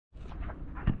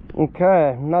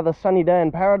Okay, another sunny day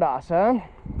in paradise, eh?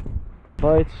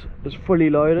 Boat is fully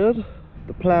loaded.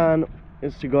 The plan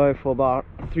is to go for about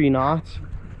 3 nights.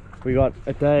 We got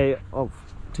a day of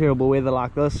terrible weather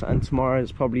like this, and tomorrow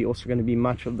is probably also going to be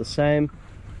much of the same.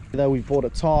 Though we bought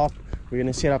a tarp, we're going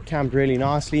to set up camp really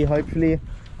nicely. Hopefully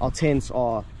our tents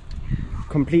are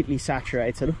completely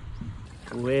saturated.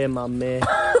 Where my man?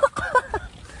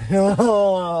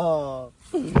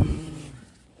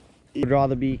 I'd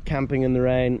rather be camping in the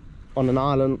rain on an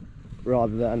island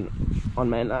rather than on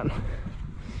mainland,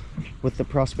 with the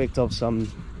prospect of some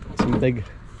big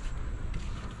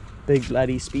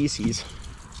bloody species.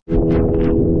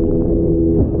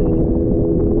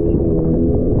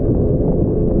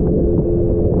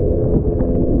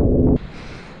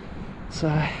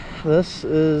 So this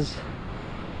is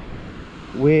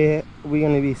where we're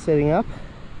going to be setting up.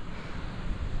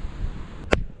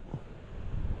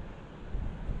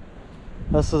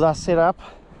 This is our setup,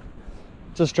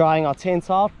 just drying our tents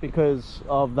out because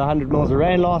of the 100 mils of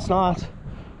rain last night.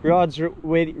 Rod's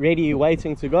ready,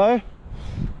 waiting to go.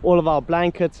 All of our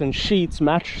blankets and sheets,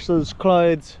 mattresses,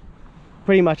 clothes,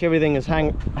 pretty much everything is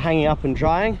hanging up and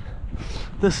drying.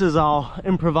 This is our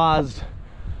improvised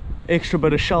extra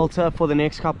bit of shelter for the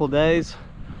next couple of days.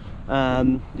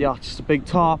 Yeah, just a big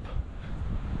tarp,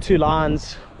 2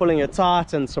 lines pulling it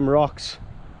tight, and some rocks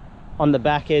on the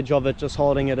back edge of it just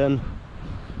holding it in.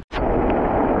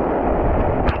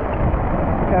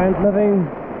 Current living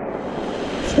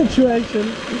situation.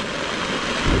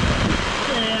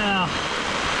 Yeah.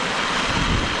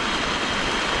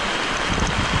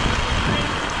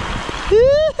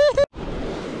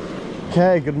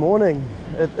 Okay, good morning.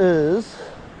 It is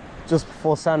just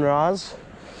before sunrise.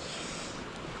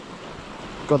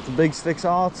 Got the big sticks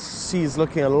out. Sea's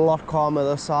looking a lot calmer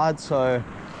this side, so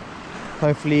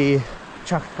hopefully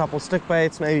chuck a couple stick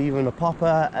baits, maybe even a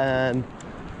popper, and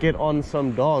get on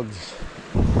some dogs.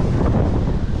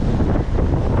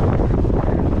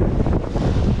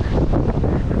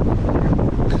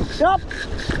 Yep.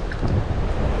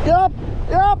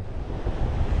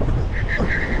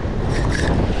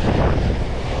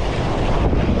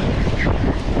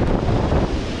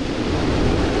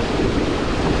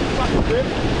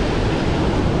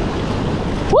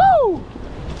 Woo!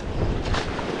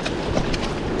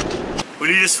 Will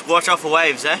you just watch out for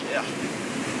waves, eh? Yeah.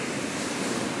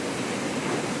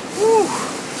 Woo!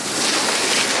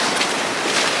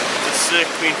 That's a sick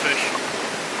queenfish.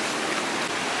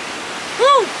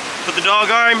 Woo! Put the dog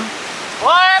arm.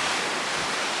 What?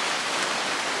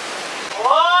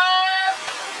 What?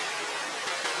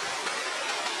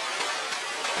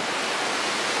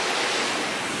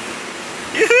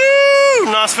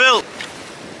 Yoo-hoo! Nice fill.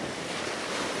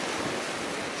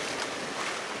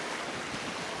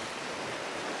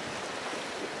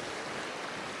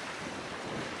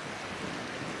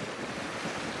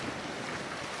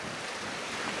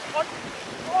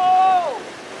 Oh!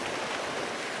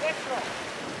 Extra.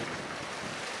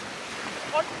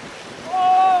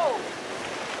 Oh!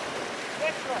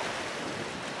 Extra.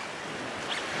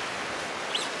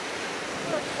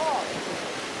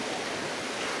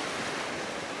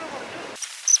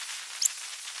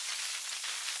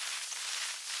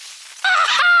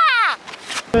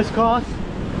 First cast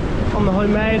on the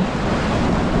homemade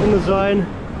in the zone.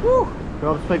 Woo!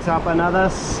 Robs picks up another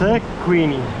sick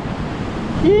queenie.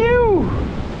 Ew!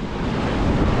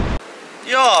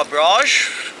 Yeah,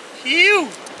 Braj. Ew!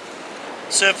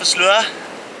 Surface lure.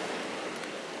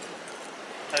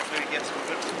 Hopefully we get some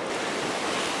good.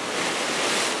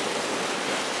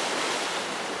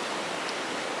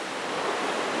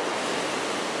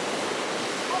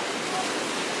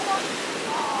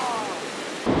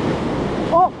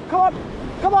 Oh, come on!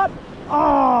 Come on!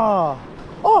 Ah!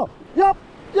 Oh! Yep!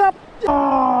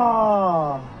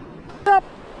 Ah! Yep!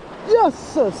 Yes!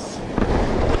 Sis.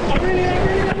 I'm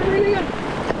really good!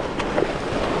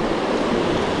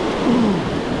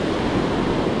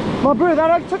 My bro,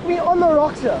 that took me on the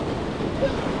rocks here.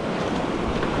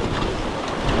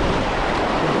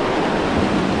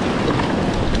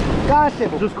 Guys,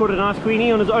 just caught a nice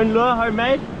queenie on his own lure,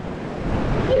 homemade.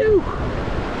 Ew!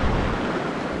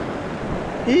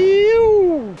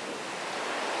 Ew!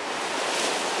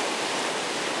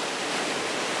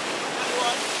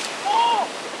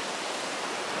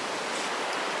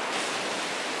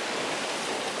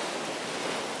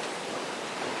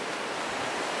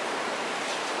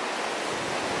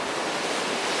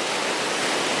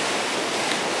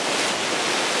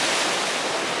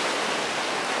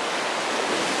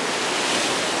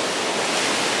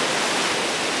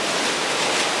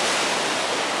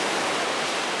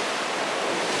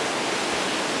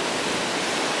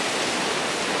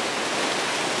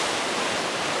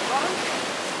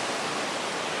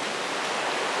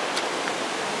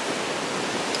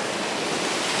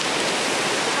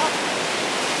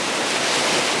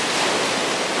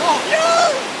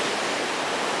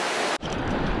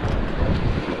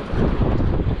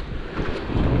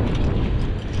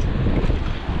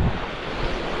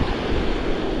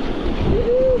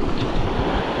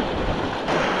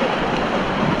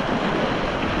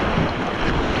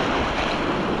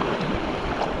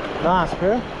 Nice,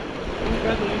 bro.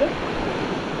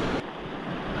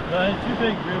 No, it's too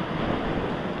big, bro.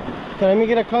 Okay, let me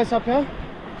get a close up here.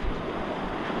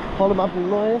 Hold him up in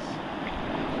noise.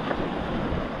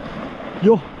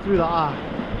 Yo, through the eye.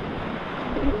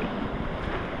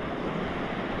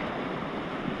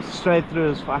 Straight through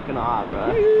his fucking eye,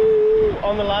 bro. Woo!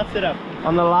 On the light setup.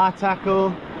 On the light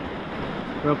tackle.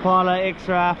 Rapala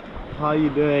X-Wrap. How you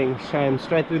doing? Shame,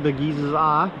 straight through the geezer's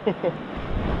eye.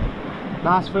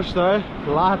 Nice fish though.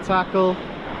 Light tackle.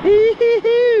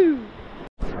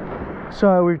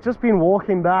 So we've just been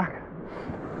walking back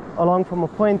along from a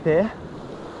point there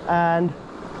and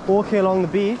walking along the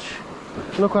beach.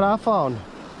 Look what I found.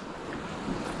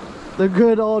 The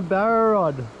good old barrow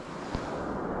rod.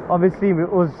 Obviously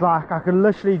it was like I could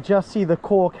literally just see the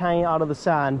cork hanging out of the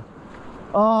sand.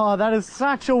 Oh, that is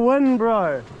such a win,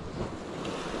 bro.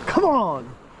 Come on.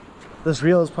 This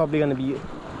reel is probably going to be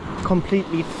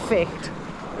completely fecked,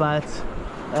 but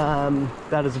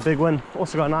that is a big win.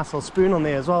 Also got a nice little spoon on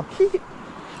there as well.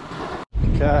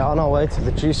 Okay, on our way to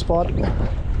the juice spot.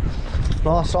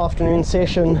 Last afternoon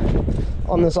session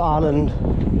on this island.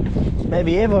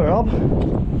 Maybe ever, Rob?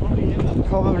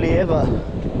 Probably ever.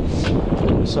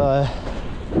 So,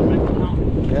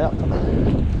 yeah.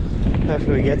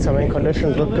 Hopefully we get something.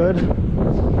 Conditions look good.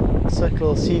 Sick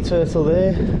little sea turtle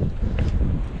there.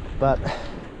 But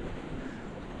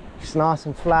it's nice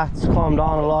and flat, it's calmed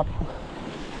down a lot.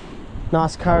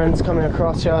 Nice currents coming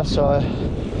across here, so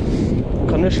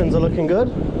conditions are looking good.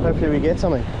 Hopefully we get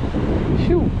something.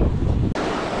 Phew.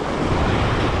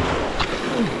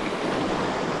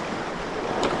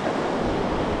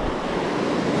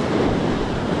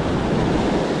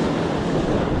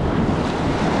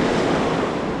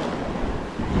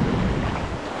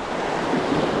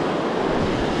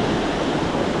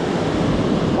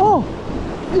 Oh!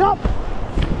 Yup!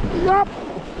 Yup!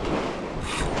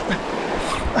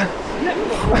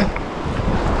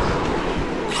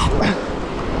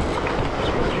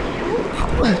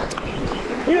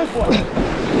 Here's one.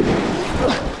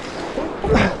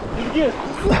 Yes.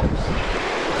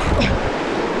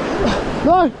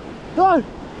 No! No!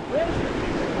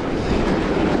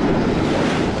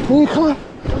 Can you come on?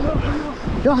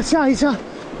 Yeah, he's here, he's here.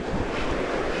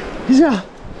 He's here.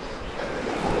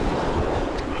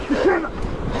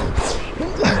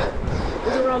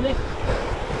 Is it around this?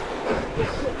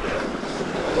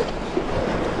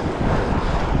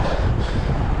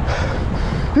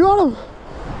 You got him!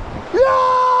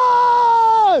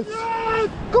 Yes! Yes!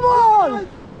 Come on!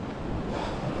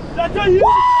 That's a huge.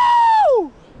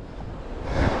 Woo!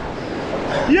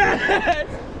 Yes!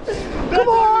 Come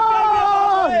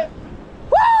on!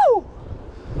 Woo!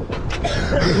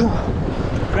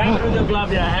 Grab it with your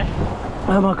glove, yeah, eh?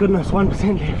 Oh my goodness,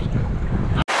 1% left.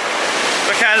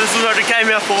 Okay, this is what we came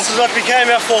here for. This is what we came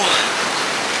here for.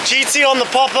 GT on the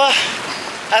popper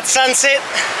at sunset.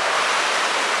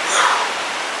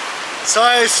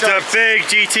 So stoked. The big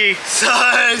GT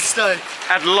So stoked.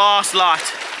 at last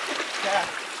light. Yeah.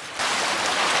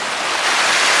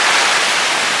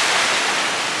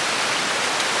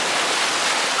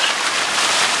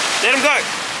 Let him go.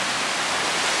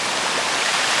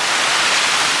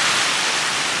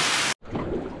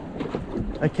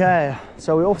 Okay,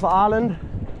 so we're off the island.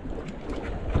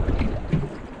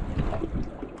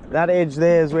 That edge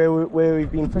there is where we've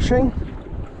been fishing.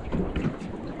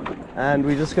 And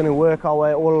we're just going to work our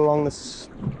way all along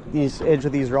these edge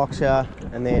of these rocks here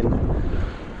and then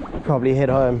probably head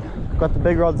home. Got the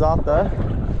big rods out though,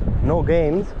 no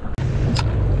games.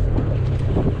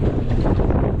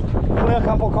 Only a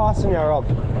couple casts in here, Rob.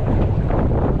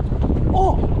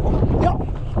 Oh! Yeah!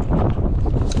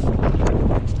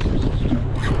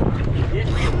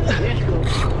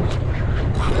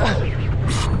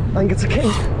 I think it's a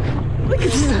king. Look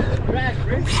at this!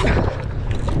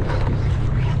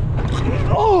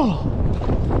 Oh!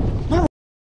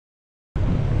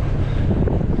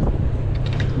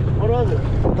 What was it?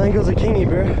 I think it was a kingy,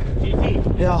 bro.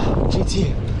 GT. Yeah,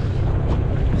 GT.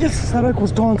 Yes, that oak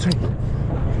was dancing.